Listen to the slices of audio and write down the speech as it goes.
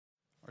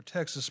Our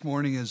text this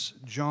morning is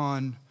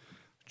John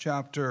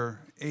chapter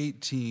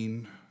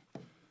 18,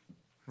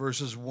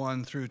 verses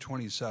 1 through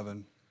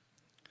 27.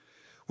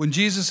 When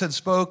Jesus had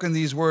spoken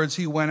these words,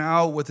 he went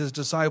out with his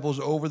disciples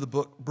over the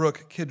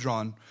brook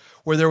Kidron,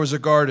 where there was a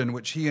garden,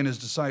 which he and his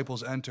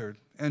disciples entered.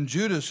 And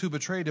Judas, who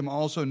betrayed him,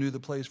 also knew the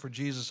place, for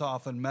Jesus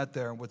often met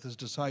there with his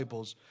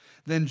disciples.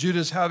 Then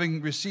Judas,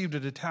 having received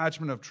a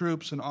detachment of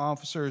troops and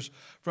officers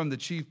from the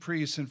chief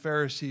priests and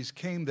Pharisees,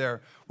 came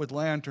there with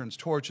lanterns,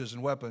 torches,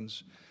 and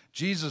weapons.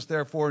 Jesus,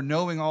 therefore,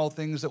 knowing all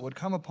things that would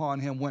come upon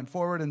him, went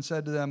forward and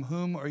said to them,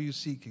 "Whom are you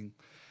seeking?"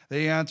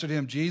 They answered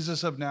him,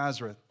 "Jesus of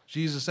Nazareth."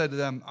 Jesus said to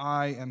them,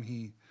 "I am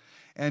he."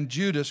 And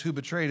Judas, who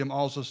betrayed him,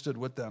 also stood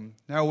with them.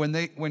 Now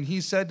when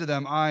he said to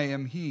them, "I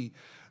am he,"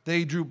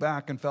 they drew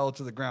back and fell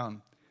to the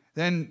ground.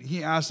 Then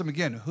he asked them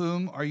again,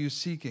 "Whom are you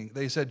seeking?"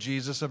 They said,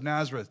 "Jesus of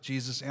Nazareth."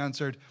 Jesus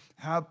answered,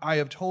 I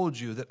have told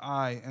you that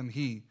I am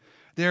he.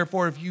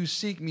 Therefore, if you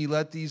seek me,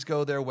 let these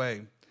go their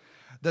way,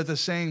 that the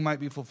saying might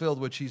be fulfilled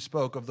which he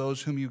spoke, "Of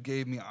those whom you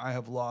gave me, I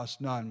have lost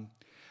none."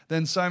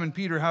 Then Simon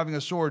Peter, having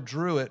a sword,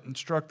 drew it and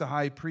struck the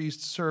high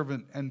priest's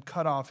servant and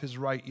cut off his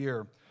right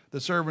ear.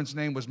 The servant's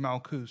name was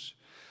Malchus.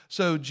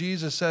 So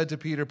Jesus said to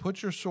Peter,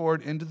 "Put your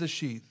sword into the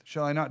sheath.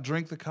 Shall I not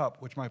drink the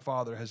cup which my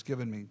Father has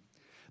given me?"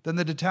 Then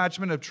the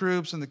detachment of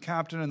troops and the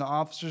captain and the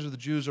officers of the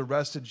Jews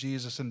arrested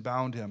Jesus and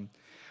bound him.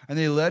 And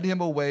they led him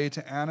away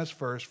to Annas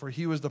first, for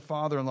he was the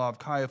father-in-law of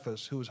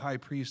Caiaphas, who was high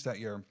priest that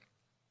year.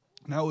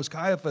 Now it was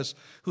Caiaphas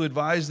who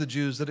advised the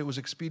Jews that it was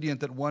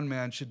expedient that one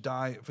man should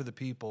die for the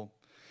people.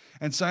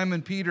 And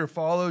Simon Peter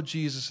followed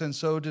Jesus, and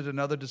so did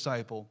another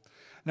disciple.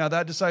 Now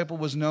that disciple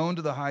was known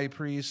to the high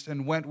priest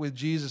and went with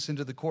Jesus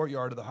into the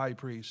courtyard of the high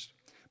priest.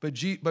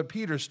 But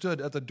Peter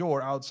stood at the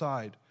door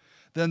outside.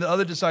 Then the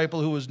other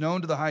disciple who was known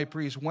to the high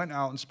priest went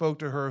out and spoke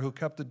to her who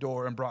kept the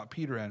door and brought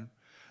Peter in.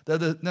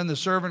 Then the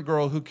servant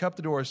girl who kept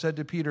the door said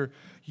to Peter,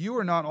 "You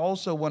are not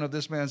also one of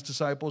this man's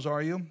disciples,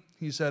 are you?"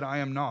 He said, "I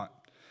am not."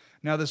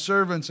 Now the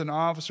servants and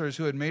officers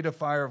who had made a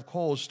fire of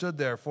coals stood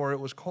there, for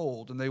it was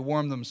cold, and they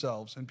warmed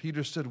themselves. And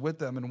Peter stood with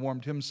them and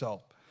warmed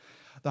himself.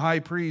 The high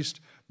priest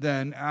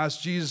then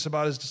asked Jesus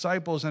about his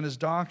disciples and his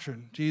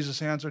doctrine.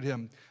 Jesus answered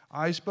him,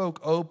 "I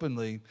spoke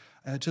openly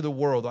to the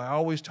world. I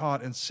always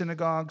taught in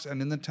synagogues and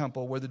in the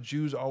temple where the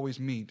Jews always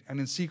meet, and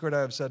in secret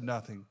I have said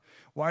nothing.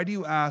 Why do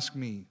you ask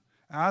me?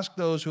 Ask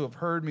those who have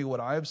heard me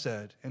what I have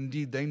said.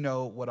 Indeed, they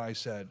know what I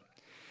said."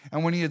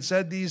 And when he had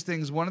said these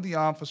things, one of the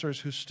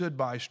officers who stood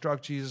by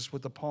struck Jesus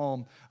with the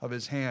palm of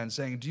his hand,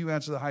 saying, "Do you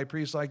answer the high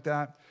priest like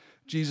that?"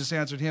 Jesus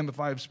answered him, "If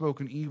I have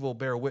spoken evil,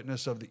 bear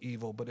witness of the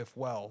evil. But if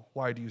well,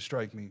 why do you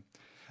strike me?"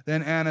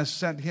 Then Annas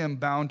sent him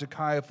bound to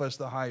Caiaphas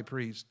the high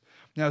priest.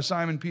 Now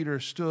Simon Peter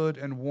stood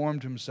and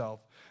warmed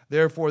himself.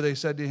 Therefore they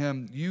said to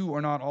him, "You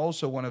are not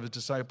also one of his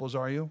disciples,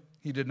 are you?"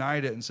 He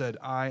denied it and said,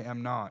 "I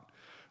am not."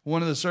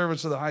 One of the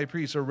servants of the high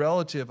priest, a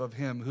relative of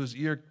him whose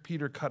ear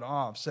Peter cut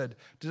off, said,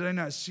 "Did I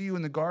not see you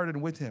in the garden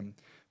with him?"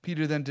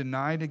 Peter then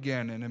denied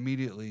again, and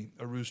immediately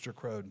a rooster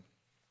crowed.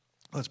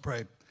 Let's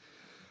pray.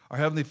 Our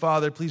Heavenly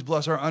Father, please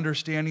bless our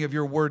understanding of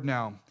your word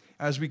now.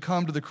 As we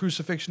come to the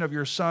crucifixion of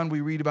your Son,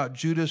 we read about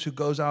Judas who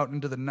goes out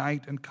into the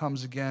night and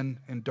comes again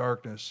in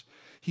darkness.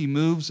 He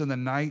moves in the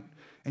night,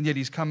 and yet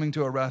he's coming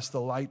to arrest the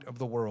light of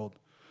the world.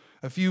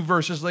 A few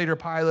verses later,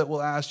 Pilate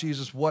will ask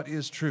Jesus, "What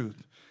is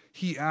truth?"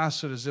 He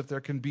asks it as if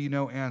there can be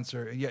no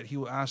answer, and yet he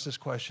will ask this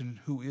question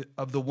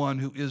of the one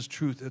who is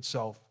truth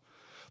itself.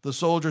 The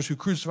soldiers who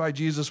crucified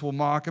Jesus will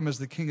mock him as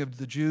the King of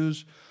the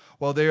Jews,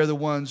 while they are the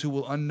ones who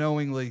will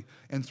unknowingly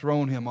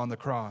enthrone him on the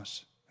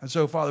cross. And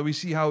so, Father, we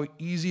see how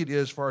easy it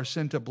is for our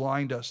sin to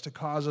blind us, to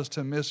cause us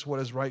to miss what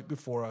is right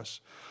before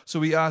us. So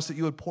we ask that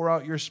you would pour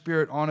out your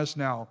Spirit on us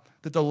now,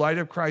 that the light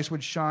of Christ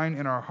would shine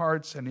in our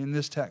hearts and in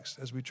this text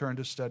as we turn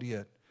to study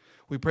it.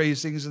 We pray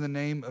these things in the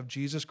name of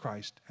Jesus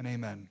Christ, and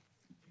amen.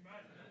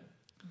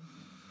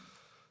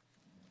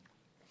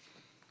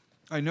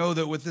 I know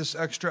that with this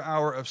extra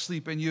hour of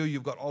sleep in you,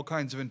 you've got all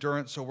kinds of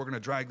endurance, so we're going to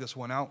drag this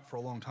one out for a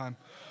long time.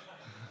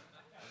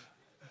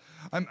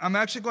 I'm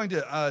actually going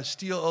to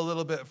steal a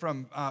little bit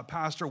from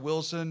Pastor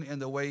Wilson in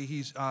the way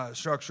he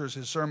structures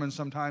his sermons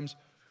sometimes.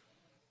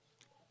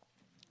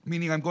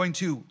 Meaning I'm going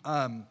to,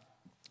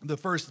 the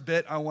first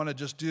bit, I want to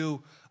just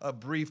do a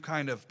brief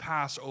kind of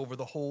pass over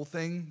the whole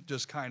thing,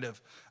 just kind of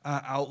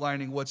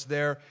outlining what's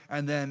there.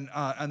 And then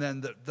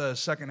the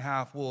second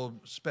half we'll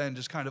spend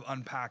just kind of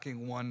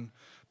unpacking one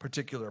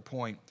particular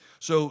point.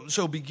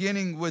 So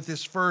beginning with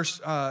this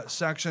first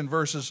section,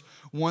 verses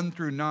 1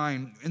 through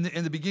 9.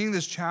 In the beginning of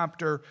this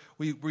chapter,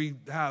 we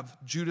have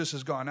Judas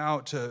has gone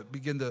out to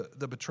begin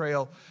the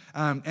betrayal.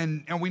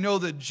 And we know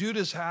that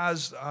Judas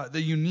has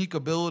the unique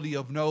ability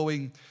of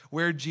knowing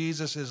where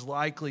Jesus is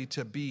likely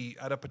to be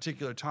at a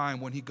particular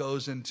time when he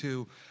goes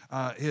into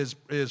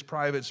his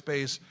private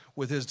space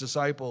with his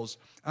disciples,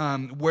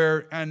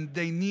 and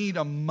they need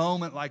a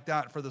moment like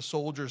that for the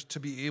soldiers to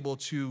be able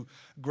to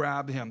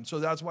grab him. So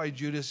that's why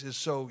Judas is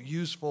so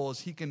useful, is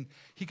he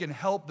can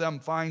help them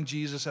find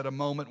Jesus at a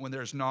moment when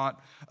there's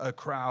not a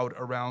crowd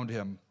around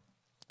him.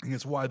 And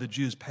it's why the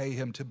Jews pay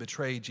him to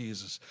betray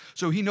Jesus.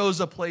 So he knows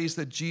the place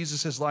that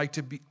Jesus is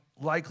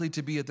likely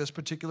to be at this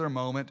particular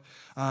moment.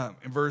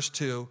 In verse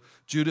 2,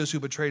 Judas, who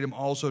betrayed him,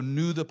 also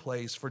knew the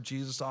place, for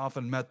Jesus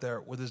often met there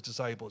with his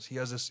disciples. He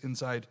has this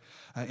inside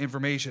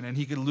information, and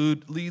he could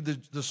lead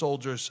the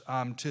soldiers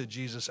to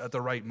Jesus at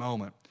the right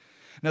moment.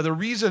 Now, the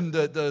reason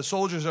that the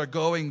soldiers are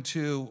going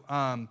to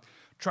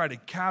try to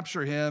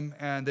capture him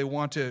and they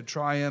want to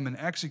try him and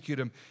execute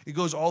him, it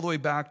goes all the way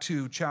back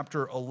to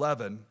chapter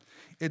 11.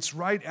 It's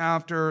right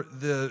after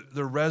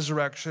the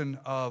resurrection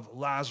of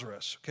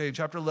Lazarus. Okay, in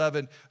chapter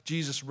 11,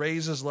 Jesus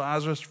raises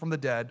Lazarus from the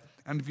dead.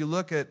 And if you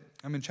look at,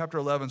 chapter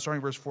 11,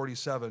 starting verse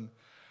 47,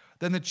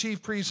 then the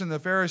chief priests and the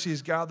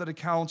Pharisees gathered a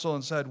council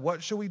and said,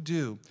 "What shall we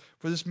do?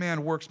 For this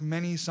man works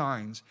many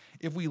signs.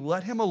 If we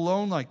let him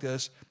alone like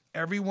this,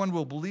 everyone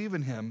will believe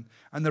in him,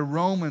 and the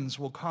Romans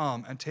will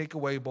come and take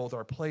away both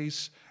our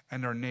place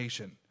and our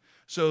nation."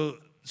 So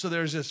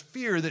there's this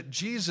fear that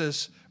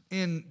Jesus,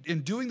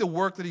 in doing the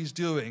work that he's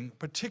doing,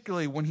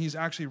 particularly when he's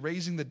actually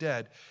raising the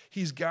dead,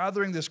 he's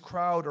gathering this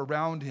crowd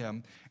around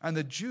him. And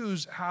the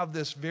Jews have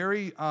this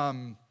very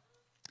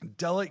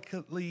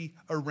delicately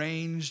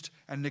arranged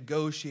and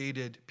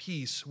negotiated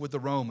peace with the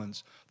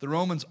Romans. The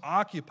Romans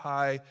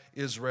occupy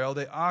Israel.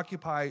 They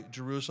occupy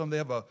Jerusalem. They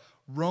have a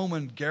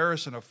Roman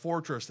garrison, a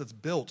fortress that's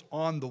built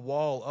on the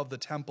wall of the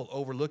temple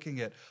overlooking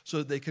it so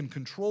that they can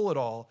control it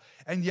all.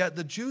 And yet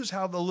the Jews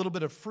have a little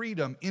bit of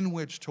freedom in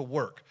which to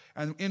work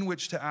and in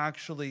which to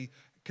actually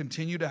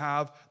continue to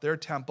have their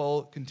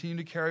temple, continue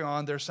to carry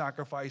on their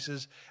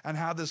sacrifices, and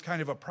have this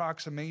kind of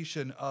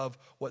approximation of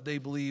what they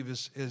believe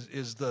is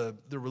the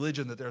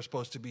religion that they're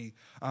supposed to be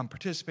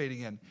participating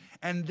in.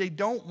 And they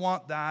don't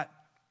want that.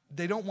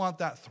 They don't want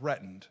that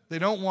threatened. They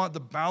don't want the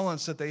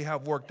balance that they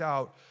have worked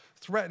out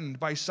threatened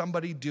by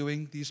somebody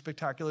doing these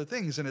spectacular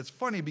things. And it's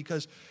funny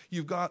because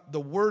you've got the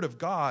Word of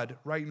God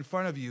right in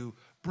front of you,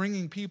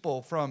 bringing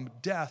people from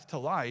death to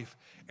life,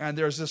 and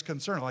there's this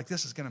concern, like,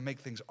 this is going to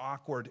make things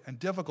awkward and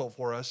difficult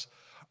for us.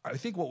 I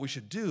think what we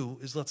should do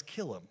is let's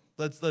kill him.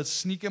 Let's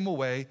sneak him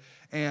away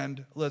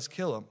and let's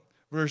kill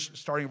him.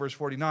 Starting verse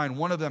 49,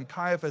 one of them,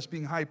 Caiaphas,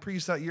 being high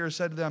priest that year,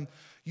 said to them,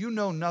 "You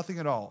know nothing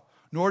at all,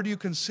 nor do you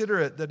consider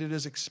it that it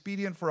is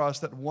expedient for us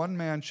that one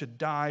man should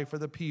die for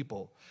the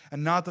people,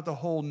 and not that the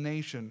whole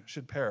nation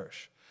should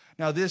perish."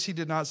 Now this he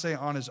did not say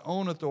on his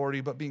own authority,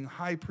 but being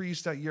high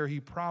priest that year, he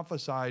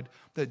prophesied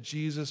that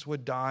Jesus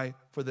would die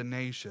for the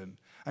nation.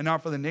 And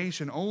not for the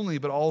nation only,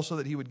 but also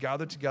that he would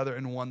gather together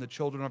in one the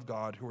children of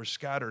God who were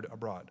scattered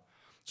abroad.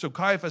 So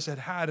Caiaphas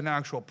had an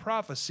actual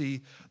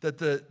prophecy that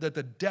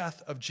the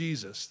death of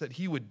Jesus, that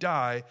he would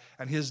die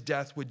and his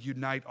death would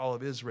unite all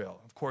of Israel.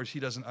 Of course, he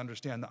doesn't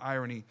understand the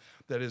irony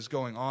that is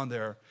going on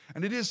there.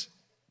 And it is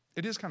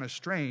kind of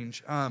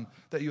strange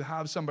that you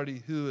have somebody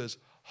who is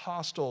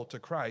hostile to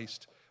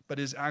Christ, but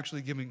is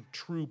actually giving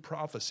true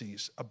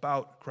prophecies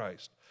about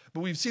Christ. But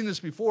we've seen this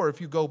before. If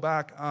you go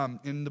back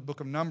in the book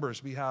of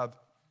Numbers, we have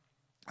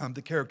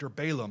the character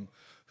Balaam,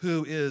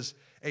 who is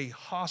he's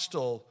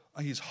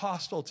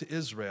hostile to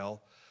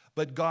Israel,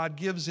 but God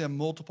gives him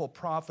multiple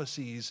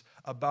prophecies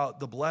about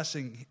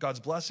God's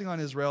blessing on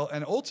Israel,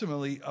 and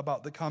ultimately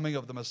about the coming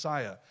of the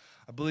Messiah.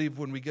 I believe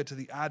when we get to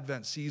the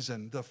Advent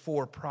season, the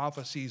 4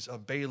 prophecies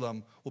of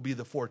Balaam will be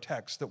the 4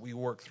 texts that we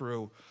work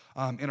through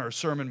in our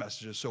sermon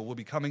messages. So we'll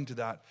be coming to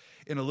that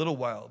in a little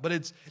while.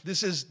 But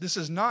this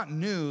is not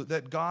new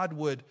that God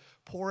would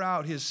pour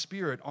out his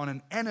Spirit on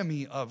an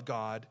enemy of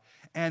God,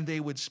 and they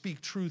would speak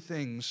true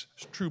things,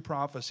 true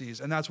prophecies.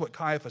 And that's what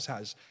Caiaphas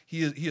has.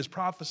 He has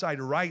prophesied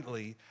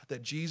rightly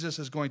that Jesus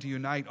is going to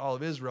unite all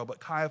of Israel, but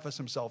Caiaphas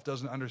himself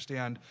doesn't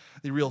understand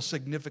the real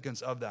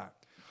significance of that.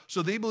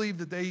 So they believe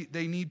that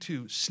they need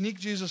to sneak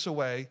Jesus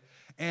away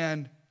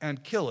and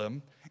kill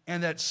him,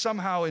 and that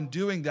somehow in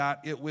doing that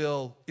it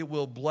will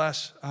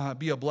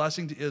be a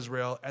blessing to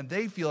Israel, and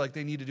they feel like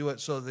they need to do it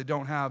so that they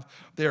don't have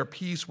their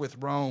peace with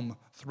Rome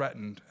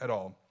threatened at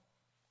all.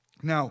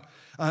 Now,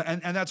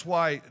 and that's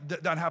why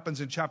that happens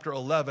in chapter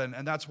 11,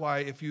 and that's why,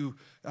 if you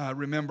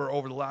remember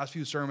over the last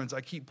few sermons, I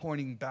keep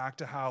pointing back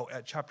to how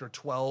at chapter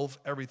 12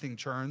 everything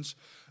turns.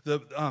 The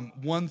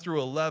 1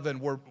 through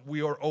 11,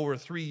 we are over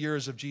 3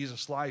 years of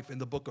Jesus' life in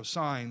the book of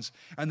signs,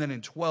 and then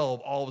in 12,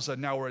 all of a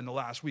sudden now we're in the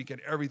last week,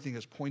 and everything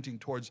is pointing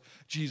towards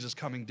Jesus'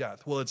 coming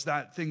death. Well, it's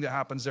that thing that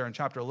happens there in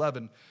chapter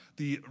 11,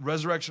 the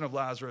resurrection of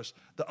Lazarus,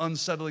 the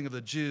unsettling of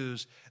the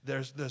Jews,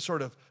 there's the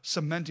sort of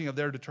cementing of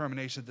their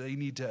determination that they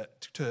need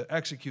to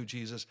execute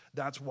Jesus.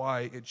 That's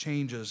why it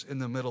changes in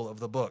the middle of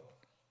the book.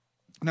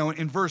 Now,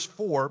 in verse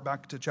 4,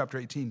 back to chapter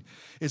 18,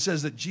 it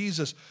says that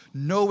Jesus,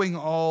 knowing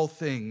all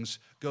things,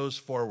 goes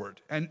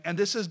forward. And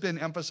this has been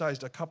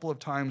emphasized a couple of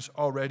times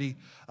already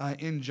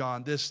in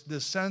John, this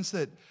sense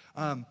that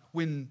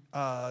when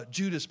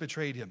Judas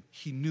betrayed him,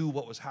 he knew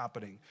what was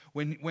happening.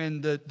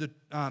 When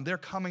they're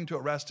coming to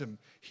arrest him,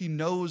 he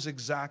knows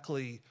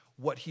exactly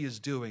what he is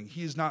doing.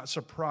 He is not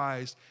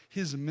surprised.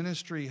 His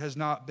ministry has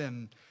not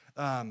been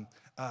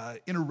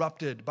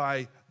interrupted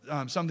by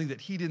something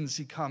that he didn't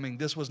see coming.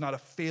 This was not a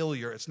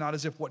failure. It's not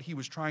as if what he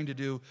was trying to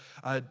do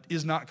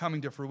is not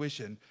coming to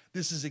fruition.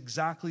 This is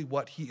exactly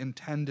what he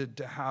intended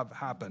to have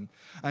happen.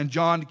 And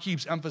John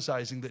keeps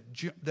emphasizing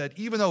that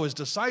even though his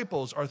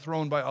disciples are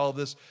thrown by all of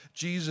this,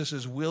 Jesus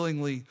is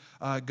willingly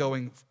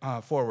going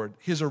forward.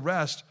 His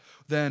arrest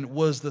then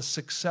was the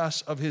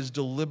success of his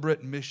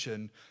deliberate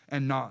mission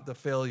and not the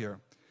failure.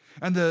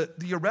 And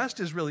the arrest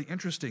is really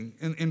interesting.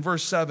 In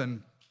verse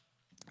 7,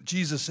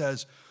 Jesus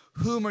says,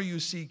 "Whom are you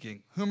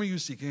seeking? Whom are you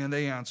seeking?" And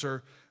they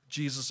answer,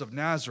 "Jesus of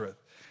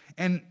Nazareth."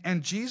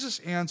 And Jesus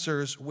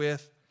answers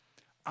with,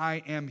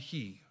 "I am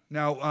he."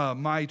 Now,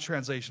 my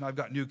translation, I've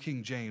got New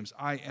King James,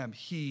 "I am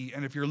he."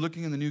 And if you're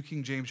looking in the New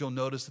King James, you'll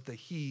notice that the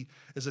he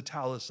is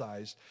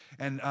italicized.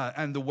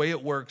 And the way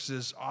it works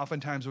is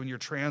oftentimes when you're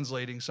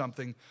translating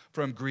something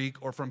from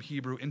Greek or from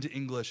Hebrew into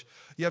English,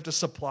 you have to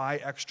supply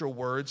extra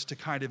words to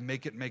kind of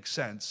make it make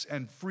sense.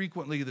 And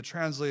frequently the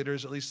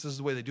translators, at least this is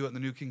the way they do it in the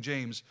New King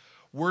James,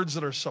 words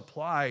that are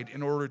supplied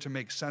in order to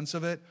make sense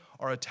of it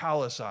are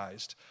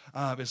italicized.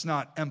 It's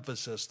not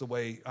emphasis the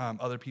way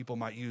other people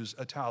might use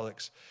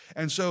italics.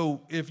 And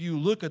so if you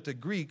look at the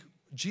Greek,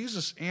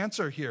 Jesus'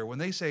 answer here, when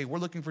they say, "We're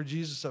looking for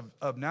Jesus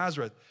of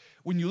Nazareth,"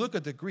 when you look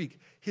at the Greek,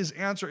 his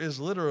answer is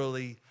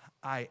literally,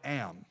 "I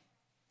am."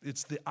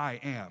 It's the "I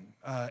am,"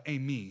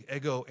 eimi,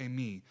 ego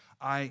eimi,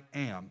 "I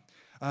am."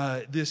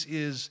 This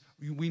is,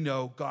 we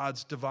know,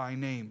 God's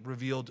divine name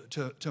revealed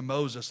to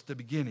Moses at the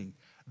beginning,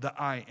 the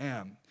 "I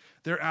am."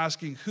 They're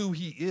asking who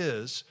he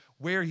is,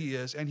 where he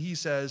is, and he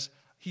says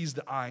he's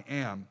the "I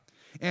am."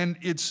 And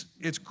it's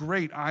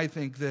great, I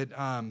think,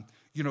 that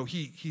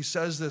he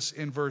says this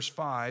in verse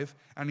 5,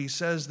 and he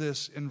says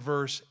this in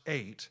verse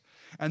 8.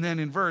 And then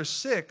in verse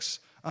 6,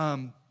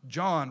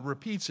 John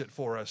repeats it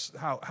for us,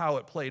 how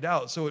it played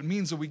out. So it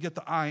means that we get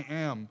the "I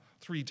am"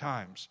 3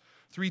 times.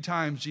 3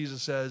 times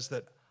Jesus says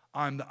that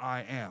I'm the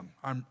 "I am."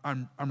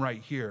 I'm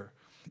right here.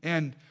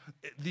 And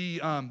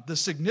the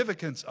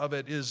significance of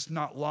it is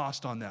not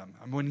lost on them.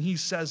 I mean, when he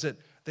says it,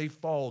 they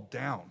fall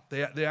down.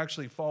 They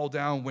actually fall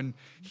down when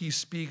he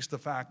speaks the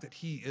fact that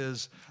he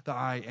is the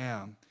 "I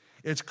am."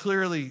 It's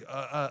clearly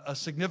a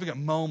significant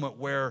moment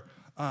where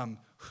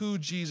who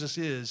Jesus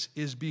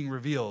is being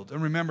revealed.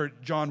 And remember,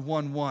 John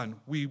 1:1,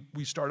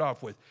 we start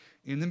off with,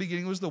 "In the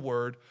beginning was the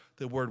Word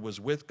was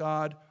with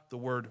God, the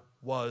Word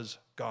was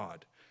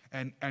God."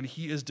 And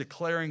he is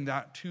declaring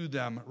that to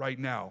them right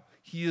now.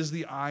 He is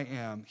the "I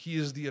am." He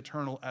is the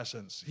eternal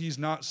essence. He's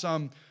not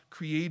some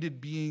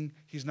created being.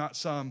 He's not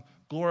some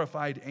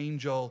glorified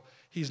angel.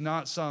 He's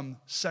not some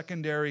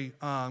secondary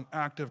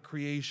act of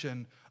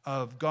creation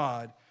of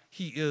God.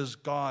 He is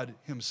God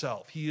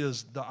himself. He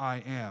is the "I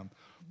am."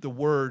 The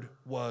Word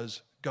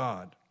was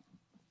God.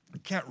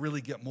 It can't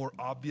really get more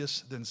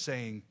obvious than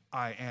saying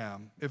 "I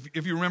am."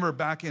 If you remember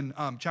back in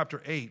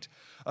chapter 8,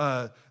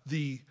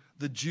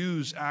 the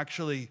Jews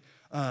actually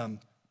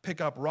pick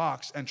up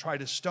rocks and try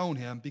to stone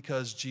him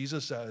because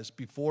Jesus says,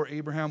 "Before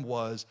Abraham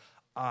was,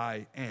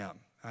 I am."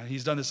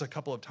 He's done this a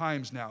couple of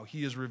times now.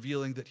 He is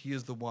revealing that he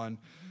is the one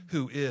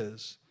who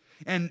is.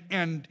 And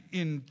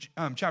in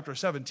chapter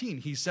 17,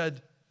 he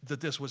said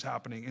that this was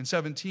happening. In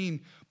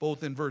 17,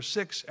 both in verse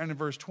 6 and in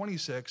verse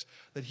 26,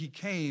 that he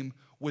came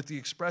with the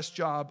express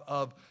job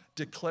of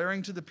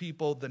declaring to the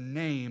people the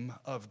name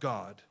of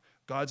God.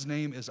 God's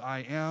name is "I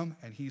am,"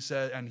 and he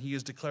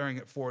is declaring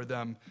it for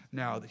them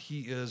now, that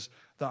he is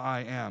the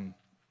 "I am."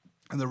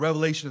 And the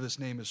revelation of this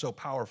name is so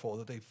powerful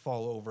that they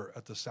fall over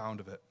at the sound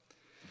of it.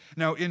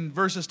 Now, in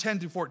verses 10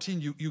 through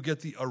 14, you get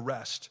the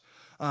arrest.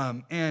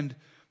 And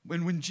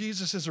when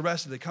Jesus is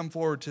arrested, they come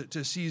forward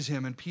to seize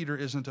him, and Peter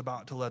isn't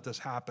about to let this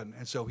happen.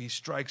 And so he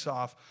strikes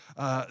off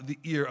the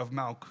ear of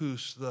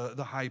Malchus,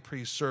 the high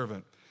priest's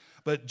servant.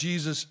 But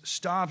Jesus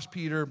stops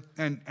Peter,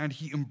 and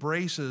he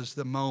embraces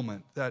the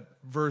moment. That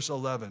verse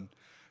 11,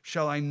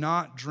 "Shall I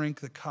not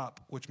drink the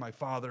cup which my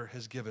Father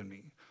has given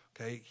me?"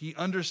 Okay, he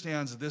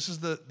understands that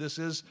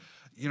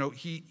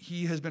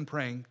he has been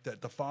praying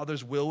that the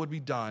Father's will would be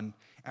done,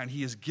 and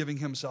he is giving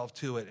himself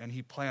to it, and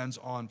he plans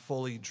on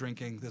fully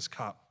drinking this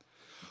cup.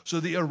 So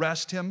they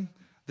arrest him,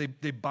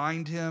 they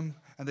bind him,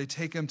 and they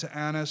take him to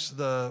Annas,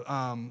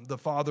 the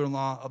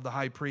father-in-law of the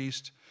high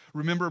priest.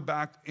 Remember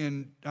back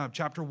in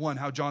chapter 1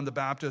 how John the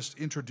Baptist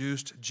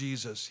introduced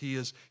Jesus.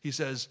 He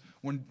says,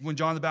 when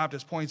John the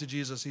Baptist points to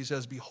Jesus, he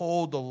says,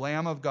 "Behold the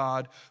Lamb of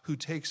God who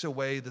takes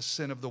away the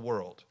sin of the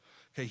world."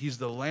 Okay, he's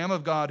the Lamb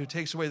of God who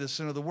takes away the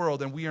sin of the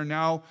world, and we are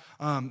now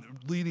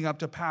leading up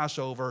to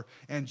Passover,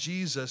 and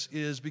Jesus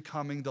is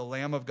becoming the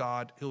Lamb of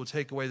God who will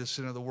take away the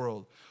sin of the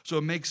world. So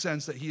it makes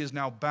sense that he is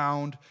now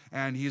bound,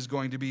 and he is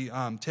going to be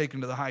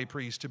taken to the high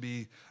priest to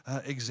be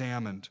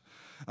examined.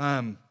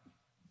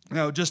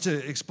 Now, just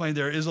to explain,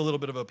 there is a little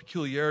bit of a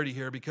peculiarity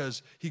here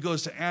because he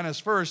goes to Annas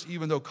first,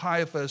 even though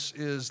Caiaphas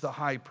is the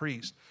high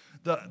priest.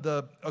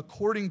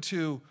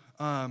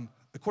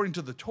 According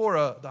to the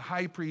Torah, the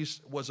high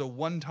priest was a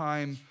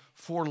one-time,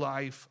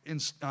 for-life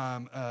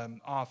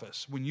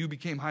office. When you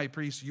became high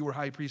priest, you were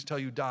high priest till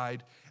you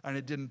died, and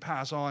it didn't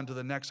pass on to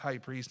the next high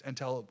priest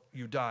until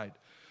you died.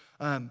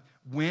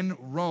 when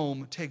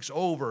Rome takes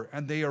over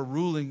and they are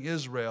ruling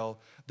Israel,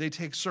 they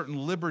take certain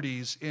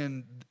liberties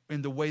in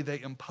the way they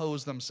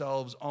impose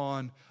themselves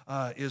on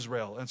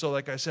Israel. And so,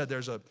 like I said,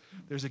 there's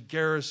a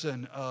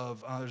garrison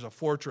of, there's a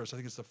fortress, I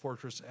think it's the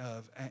fortress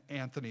of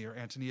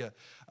Antonia,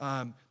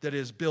 that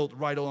is built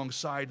right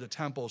alongside the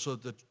temple so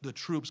that the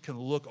troops can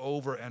look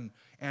over and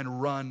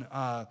run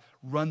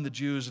the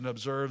Jews and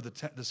observe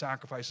the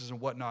sacrifices and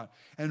whatnot.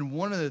 And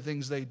one of the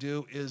things they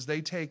do is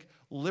they take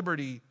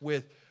liberty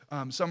with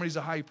somebody's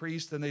a high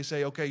priest, and they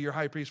say, okay, you're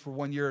high priest for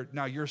 1 year,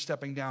 now you're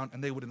stepping down,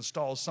 and they would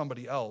install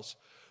somebody else.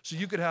 So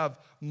you could have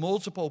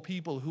multiple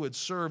people who had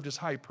served as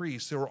high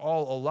priests. They were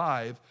all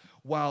alive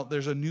while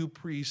there's a new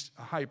priest,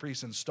 a high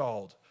priest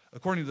installed.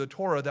 According to the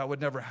Torah, that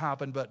would never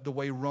happen, but the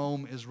way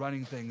Rome is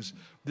running things,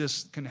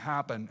 this can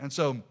happen. And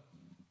so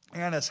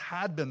Annas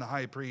had been the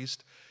high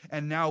priest,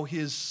 and now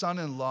his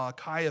son-in-law,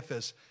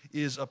 Caiaphas,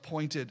 is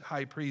appointed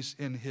high priest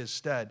in his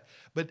stead.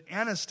 But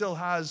Annas still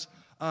has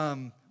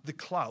the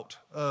clout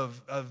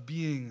of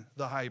being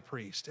the high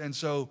priest. And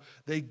so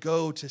they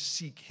go to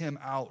seek him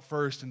out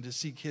first and to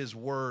seek his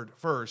word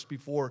first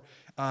before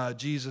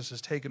Jesus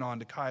is taken on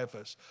to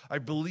Caiaphas. I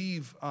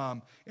believe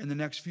in the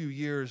next few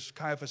years,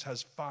 Caiaphas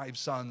has 5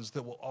 sons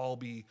that will all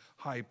be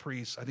high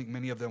priests, I think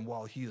many of them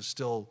while he is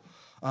still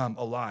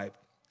alive.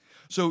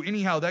 So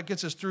anyhow, that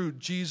gets us through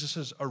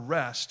Jesus'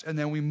 arrest, and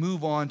then we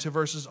move on to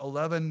verses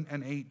 11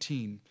 and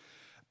 18.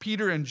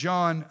 Peter and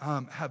John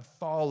have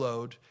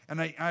followed,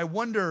 and I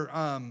wonder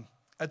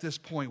at this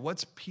point,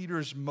 what's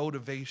Peter's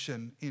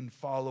motivation in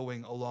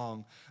following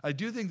along? I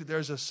do think that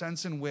there's a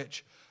sense in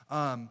which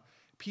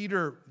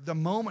Peter, the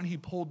moment he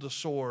pulled the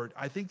sword,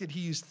 I think that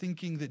he's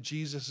thinking that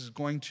Jesus is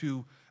going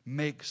to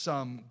make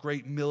some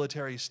great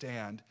military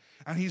stand.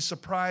 And he's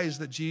surprised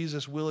that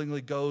Jesus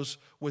willingly goes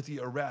with the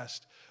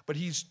arrest. But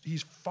he's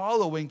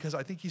following because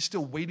I think he's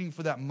still waiting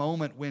for that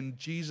moment when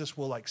Jesus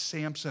will, like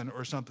Samson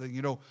or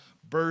something,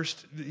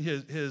 burst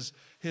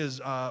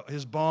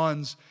his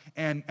bonds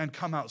and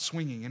come out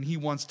swinging. And he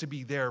wants to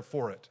be there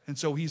for it. And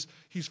so he's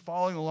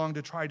following along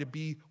to try to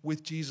be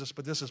with Jesus.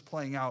 But this is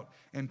playing out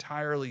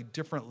entirely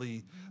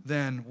differently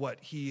than what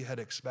he had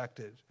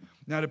expected.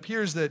 Now it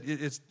appears that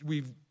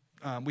we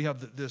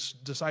have this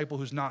disciple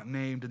who's not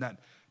named, and that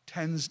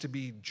tends to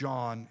be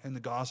John in the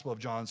Gospel of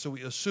John. So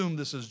we assume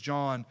this is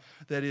John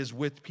that is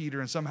with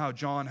Peter, and somehow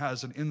John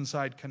has an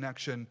inside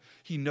connection.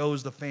 He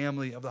knows the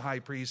family of the high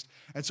priest,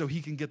 and so he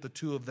can get the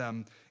two of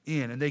them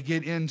in. And they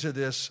get into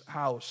this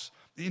house.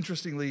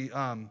 Interestingly,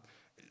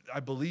 I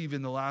believe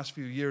in the last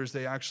few years,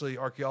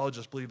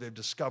 archaeologists believe they've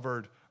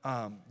discovered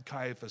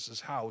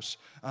Caiaphas' house,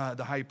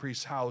 the high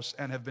priest's house,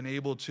 and have been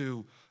able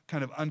to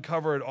kind of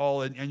uncover it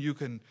all, and you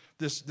can,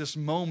 this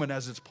moment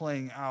as it's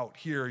playing out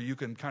here, you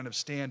can kind of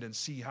stand and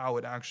see how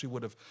it actually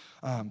would have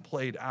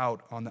played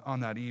out on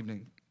that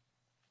evening.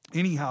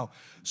 Anyhow,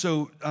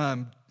 so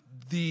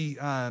they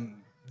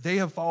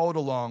have followed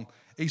along.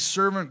 A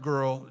servant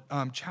girl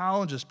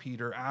challenges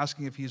Peter,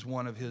 asking if he's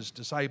one of his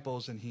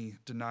disciples, and he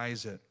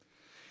denies it.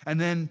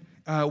 And then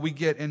we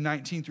get in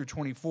 19 through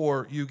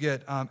 24, you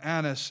get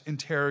Annas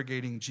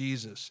interrogating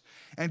Jesus.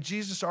 And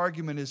Jesus'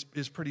 argument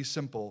is pretty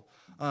simple.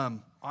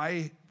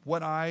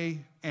 What I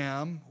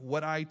am,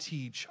 what I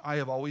teach, I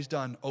have always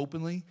done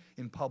openly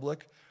in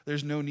public.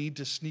 There's no need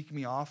to sneak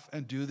me off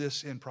and do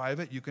this in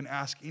private. You can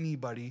ask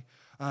anybody.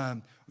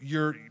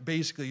 You're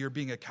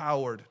being a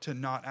coward to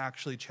not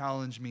actually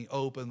challenge me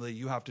openly.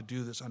 You have to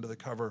do this under the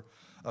cover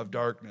of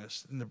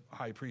darkness. And the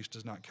high priest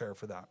does not care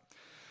for that.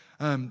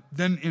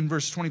 Then in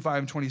verse 25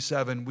 and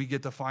 27, we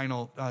get the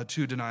final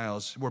 2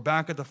 denials. We're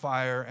back at the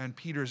fire, and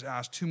Peter's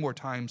asked 2 more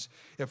times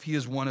if he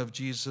is one of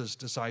Jesus'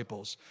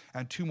 disciples.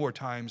 And 2 more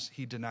times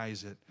he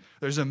denies it.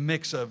 There's a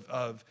mix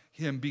of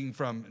him being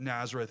from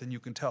Nazareth, and you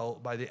can tell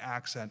by the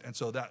accent. And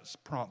so that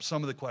prompts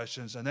some of the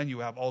questions. And then you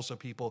have also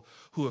people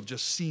who have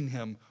just seen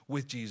him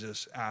with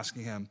Jesus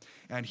asking him.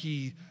 And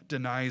he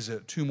denies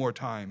it 2 more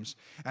times.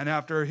 And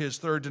after his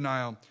 3rd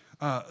denial,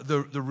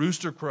 the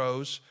rooster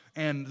crows,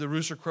 and the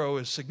rooster crow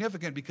is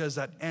significant because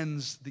that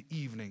ends the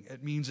evening.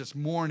 It means it's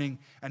morning,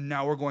 and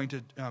now we're going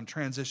to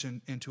transition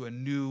into a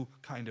new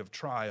kind of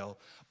trial.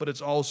 But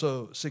it's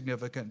also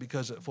significant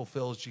because it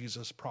fulfills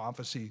Jesus'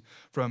 prophecy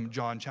from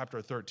John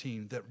chapter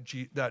 13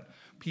 that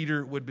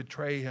Peter would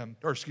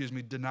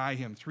deny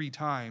him 3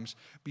 times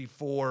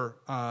before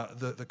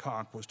the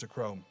cock was to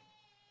crow.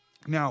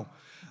 Now,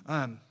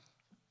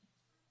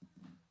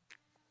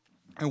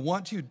 I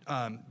want to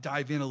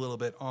dive in a little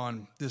bit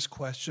on this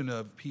question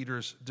of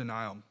Peter's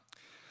denial.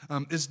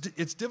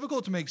 It's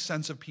difficult to make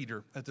sense of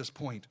Peter at this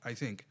point, I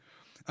think.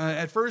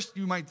 At first,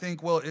 you might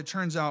think, well, it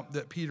turns out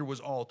that Peter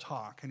was all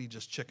talk and he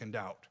just chickened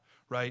out,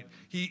 right?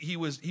 He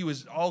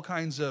was all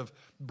kinds of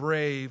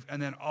brave, and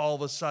then all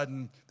of a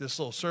sudden, this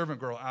little servant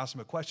girl asks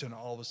him a question, and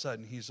all of a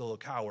sudden, he's a little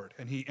coward,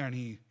 and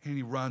he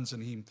runs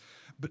and he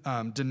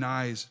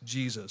denies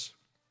Jesus.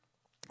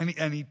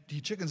 And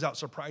he chickens out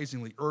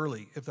surprisingly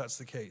early, if that's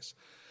the case.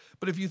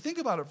 But if you think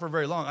about it for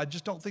very long, I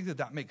just don't think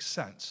that makes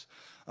sense.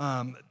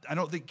 I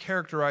don't think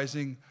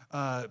characterizing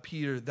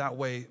Peter that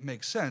way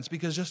makes sense,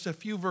 because just a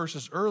few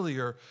verses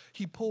earlier,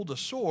 he pulled a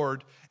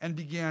sword and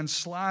began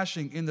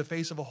slashing in the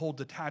face of a whole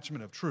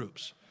detachment of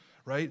troops.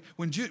 Right?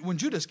 When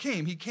Judas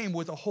came, he came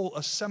with a whole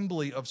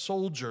assembly of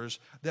soldiers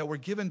that were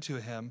given to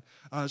him.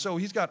 So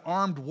he's got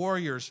armed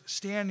warriors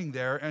standing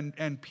there,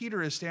 and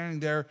Peter is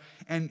standing there,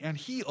 and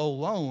he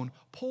alone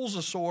pulls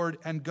a sword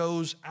and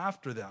goes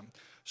after them.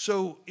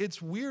 So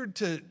it's weird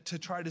to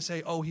try to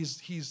say, oh,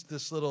 he's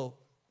this little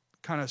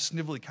kind of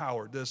snivelly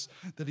coward,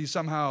 that he's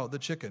somehow the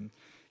chicken.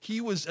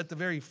 He was at the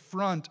very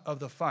front of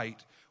the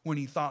fight when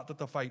he thought that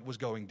the fight was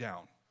going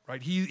down.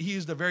 Right? He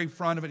is the very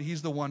front of it.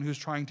 He's the one who's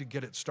trying to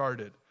get it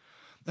started.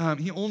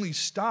 He only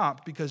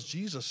stopped because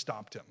Jesus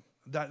stopped him.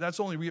 That's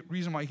the only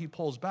reason why he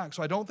pulls back.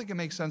 So I don't think it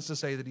makes sense to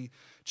say that he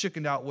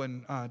chickened out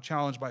when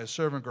challenged by a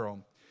servant girl.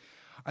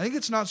 I think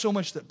it's not so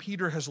much that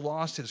Peter has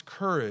lost his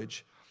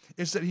courage,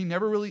 it's that he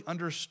never really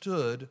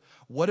understood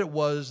what it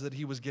was that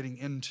he was getting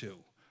into.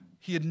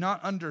 He had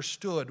not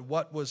understood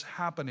what was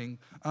happening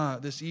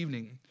this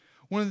evening.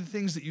 One of the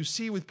things that you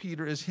see with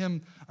Peter is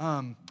him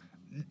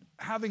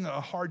having a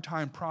hard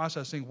time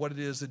processing what it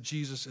is that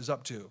Jesus is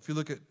up to. If you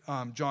look at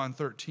John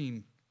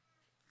 13,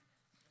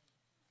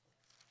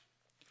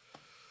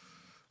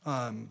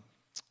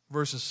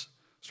 verse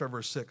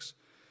 6.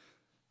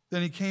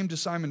 Then he came to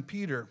Simon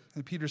Peter,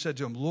 and Peter said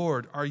to him,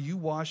 Lord, are you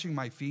washing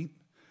my feet?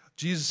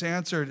 Jesus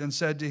answered and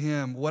said to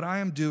him, what I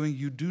am doing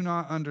you do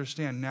not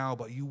understand now,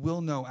 but you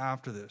will know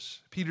after this.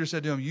 Peter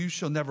said to him, you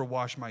shall never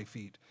wash my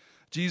feet.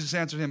 Jesus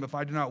answered him, if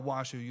I do not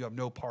wash you, you have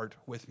no part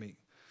with me.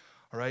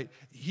 All right?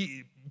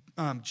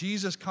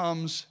 Jesus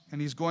comes,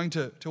 and he's going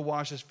to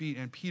wash his feet,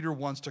 and Peter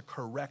wants to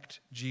correct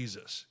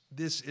Jesus.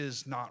 This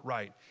is not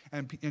right.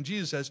 And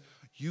Jesus says,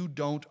 you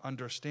don't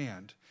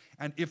understand.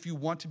 And if you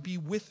want to be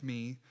with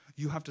me,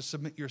 you have to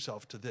submit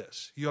yourself to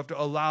this. You have to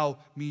allow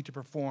me to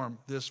perform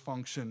this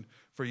function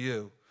for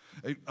you.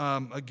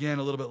 Again,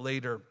 a little bit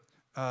later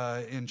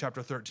in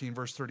chapter 13,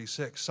 verse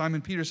 36,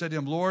 Simon Peter said to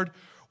him, Lord,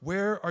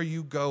 where are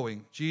you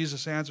going?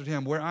 Jesus answered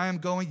him, where I am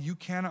going, you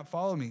cannot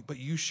follow me, but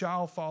you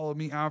shall follow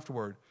me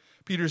afterward.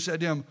 Peter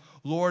said to him,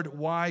 Lord,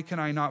 why can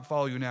I not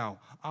follow you now?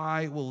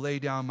 I will lay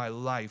down my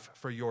life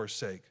for your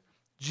sake.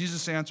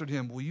 Jesus answered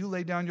him, will you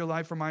lay down your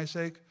life for my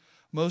sake?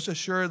 Most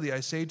assuredly, I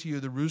say to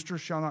you, the rooster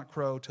shall not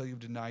crow till you've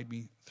denied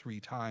me 3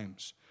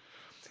 times.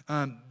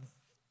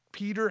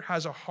 Peter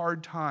has a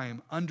hard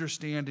time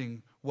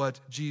understanding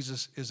what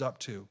Jesus is up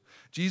to.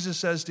 Jesus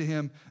says to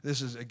him,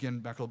 this is again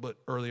back a little bit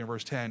earlier in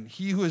verse 10,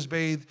 he who is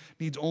bathed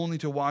needs only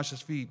to wash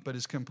his feet, but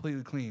is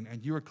completely clean,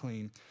 and you are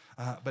clean,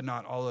 but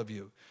not all of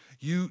you.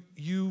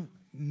 You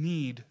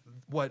need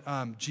what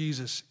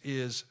Jesus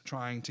is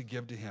trying to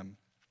give to him.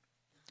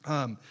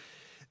 And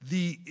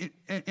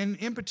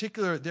in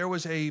particular, there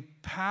was a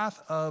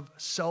path of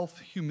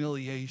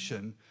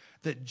self-humiliation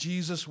that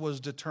Jesus was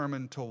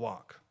determined to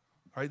walk.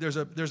 All right, there's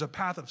a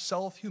path of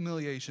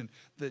self-humiliation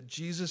that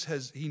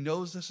Jesus he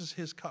knows this is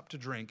his cup to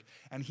drink,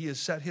 and he has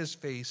set his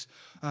face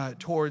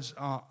towards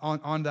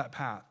on that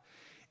path.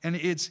 And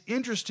it's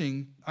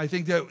interesting, I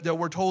think, that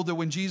we're told that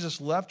when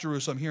Jesus left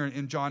Jerusalem here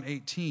in John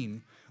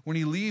 18, when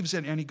he leaves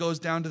it and he goes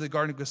down to the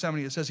Garden of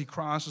Gethsemane, it says he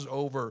crosses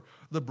over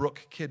the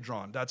brook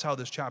Kidron. That's how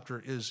this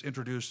chapter is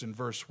introduced in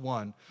verse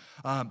 1.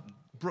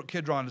 Brook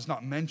Kidron is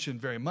not mentioned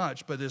very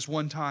much, but this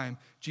one time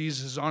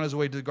Jesus is on his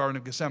way to the Garden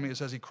of Gethsemane. It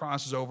says he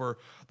crosses over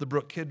the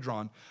brook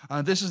Kidron.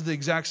 This is the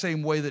exact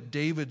same way that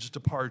David's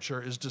departure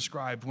is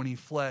described when he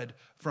fled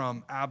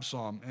from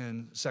Absalom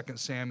in 2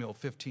 Samuel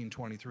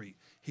 15:23.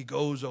 He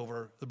goes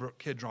over the brook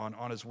Kidron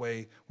on his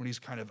way when he's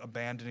kind of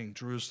abandoning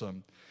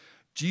Jerusalem.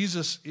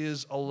 Jesus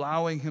is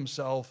allowing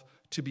himself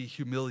to be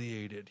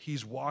humiliated.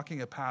 He's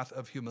walking a path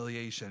of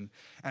humiliation,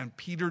 and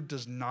Peter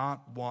does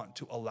not want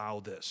to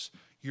allow this.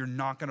 You're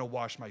not going to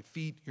wash my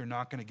feet. You're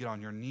not going to get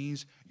on your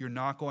knees. You're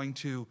not going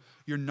to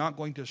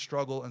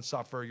struggle and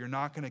suffer. You're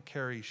not going to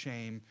carry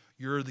shame.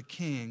 You're the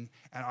king,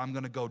 and I'm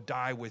going to go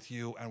die with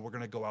you, and we're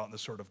going to go out in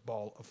this sort of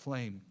ball of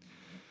flame.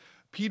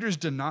 Peter's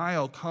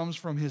denial comes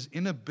from his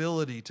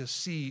inability to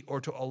see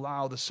or to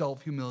allow the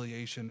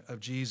self-humiliation of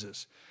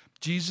Jesus.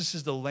 Jesus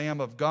is the Lamb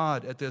of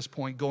God at this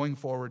point going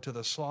forward to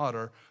the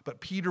slaughter,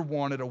 but Peter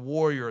wanted a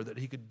warrior that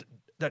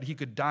he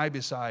could die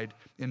beside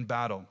in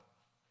battle.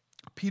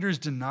 Peter's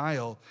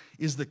denial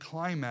is the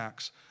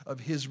climax of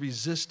his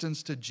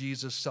resistance to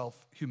Jesus'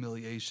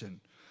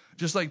 self-humiliation.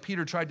 Just like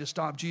Peter tried to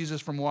stop Jesus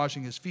from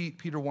washing his feet,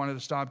 Peter wanted to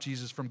stop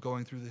Jesus from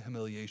going through the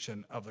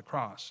humiliation of the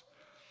cross.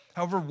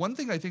 However, one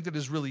thing I think that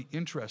is really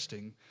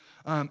interesting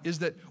is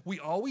that we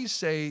always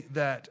say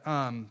that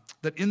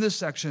in this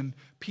section,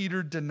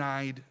 Peter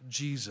denied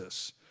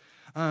Jesus.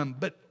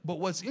 But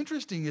what's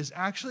interesting is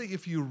actually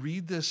if you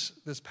read this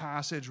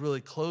passage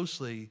really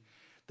closely,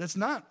 that's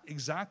not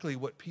exactly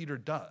what Peter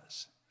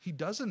does. He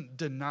doesn't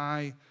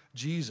deny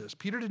Jesus.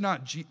 Peter did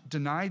not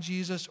deny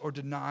Jesus or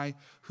deny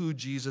who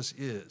Jesus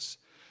is.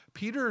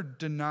 Peter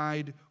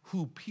denied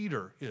who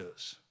Peter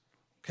is.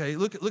 Okay,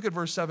 look at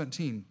verse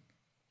 17.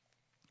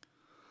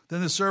 Then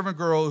the servant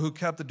girl who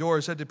kept the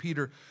door said to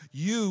Peter,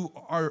 you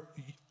are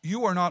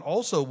you are not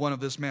also one of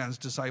this man's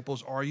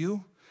disciples, are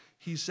you?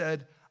 He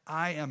said,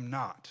 I am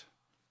not.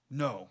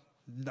 No,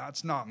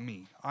 that's not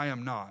me. I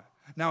am not.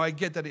 Now, I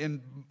get that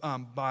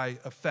by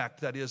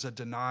effect, that is a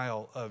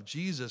denial of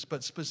Jesus,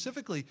 but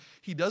specifically,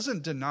 he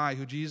doesn't deny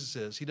who Jesus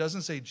is. He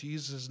doesn't say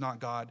Jesus is not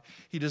God.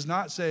 He does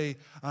not say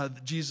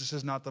Jesus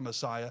is not the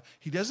Messiah.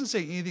 He doesn't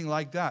say anything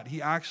like that.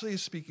 He actually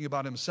is speaking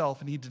about himself,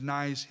 and he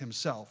denies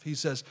himself. He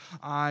says,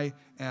 I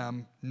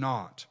am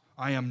not.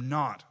 I am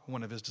not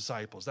one of his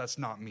disciples. That's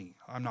not me.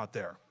 I'm not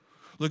there.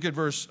 Look at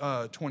verse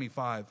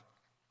 25.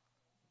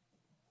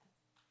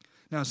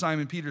 Now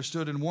Simon Peter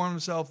stood and warmed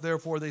himself.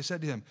 Therefore they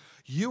said to him,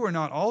 you are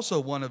not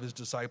also one of his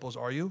disciples,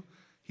 are you?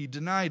 He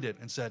denied it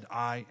and said,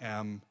 I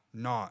am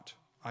not.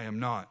 I am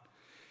not.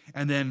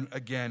 And then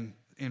again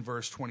in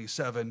verse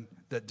 27,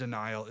 that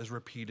denial is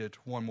repeated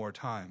one more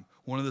time.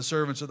 One of the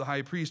servants of the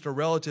high priest, a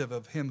relative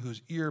of him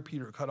whose ear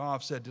Peter cut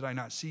off, said, did I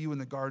not see you in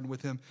the garden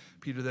with him?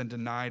 Peter then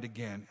denied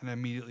again, and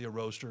immediately a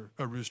rooster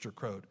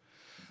crowed.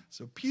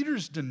 So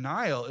Peter's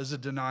denial is a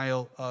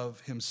denial of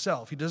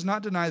himself. He does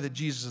not deny that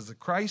Jesus is the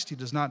Christ. He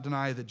does not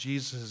deny that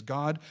Jesus is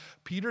God.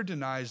 Peter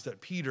denies that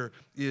Peter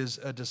is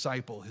a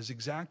disciple. His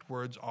exact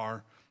words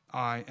are,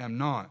 I am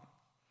not.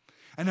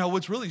 And now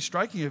what's really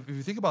striking, if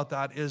you think about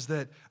that, is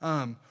that,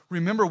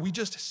 remember, we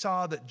just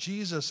saw that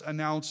Jesus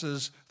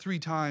announces 3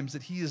 times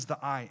that he is the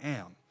I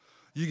am.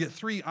 You get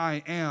 3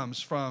 I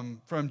ams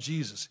from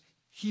Jesus.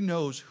 He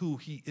knows who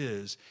he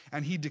is,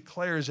 and he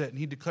declares it, and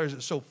he declares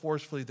it so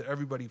forcefully that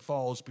everybody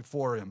falls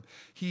before him.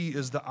 He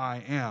is the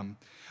I am.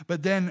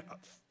 But then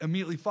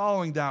immediately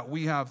following that,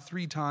 we have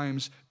 3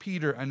 times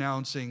Peter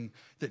announcing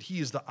that he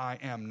is the I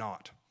am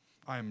not.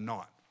 I am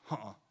not.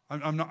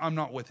 I'm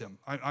not with him.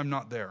 I'm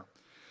not there.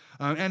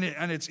 And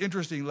it's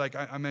interesting, like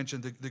I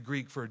mentioned, the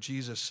Greek for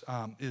Jesus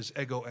is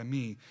ego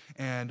eimi,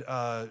 and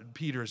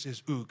Peter's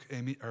is uk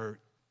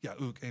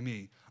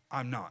eimi.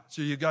 I'm not.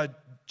 So you got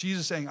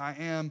Jesus saying, I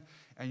am,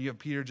 and you have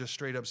Peter just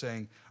straight up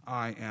saying,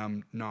 I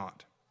am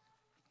not.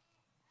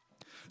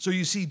 So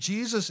you see,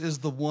 Jesus is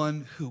the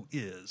one who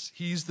is.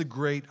 He's the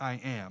great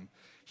I am.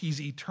 He's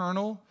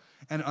eternal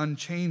and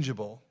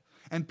unchangeable.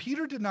 And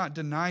Peter did not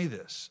deny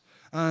this.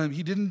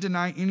 He didn't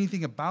deny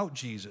anything about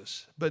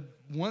Jesus. But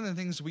one of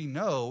the things we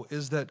know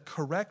is that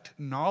correct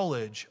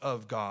knowledge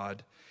of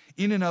God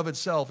in and of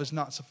itself is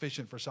not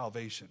sufficient for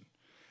salvation.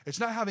 It's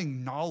not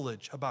having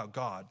knowledge about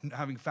God,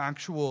 having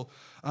factual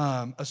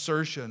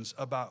assertions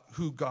about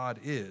who God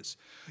is.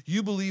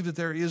 You believe that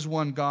there is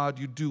one God,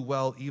 you do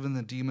well, even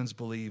the demons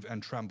believe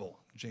and tremble.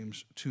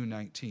 James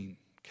 2:19.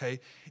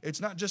 Okay?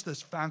 It's not just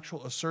this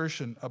factual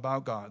assertion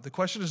about God. The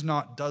question is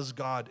not, does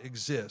God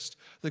exist?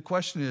 The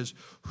question is,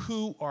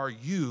 who are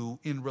you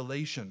in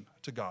relation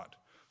to God?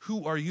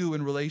 Who are you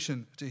in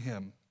relation to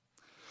him?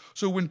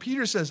 So when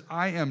Peter says,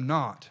 I am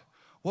not,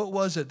 what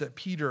was it that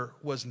Peter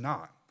was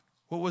not?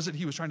 What was it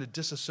he was trying to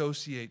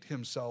disassociate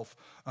himself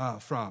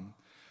from?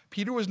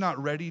 Peter was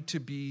not ready to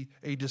be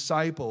a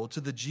disciple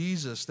to the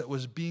Jesus that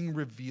was being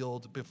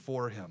revealed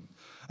before him.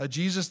 A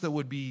Jesus that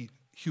would be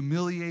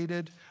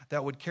humiliated,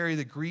 that would carry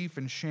the grief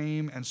and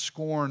shame and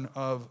scorn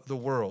of the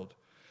world.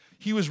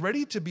 He was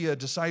ready to be a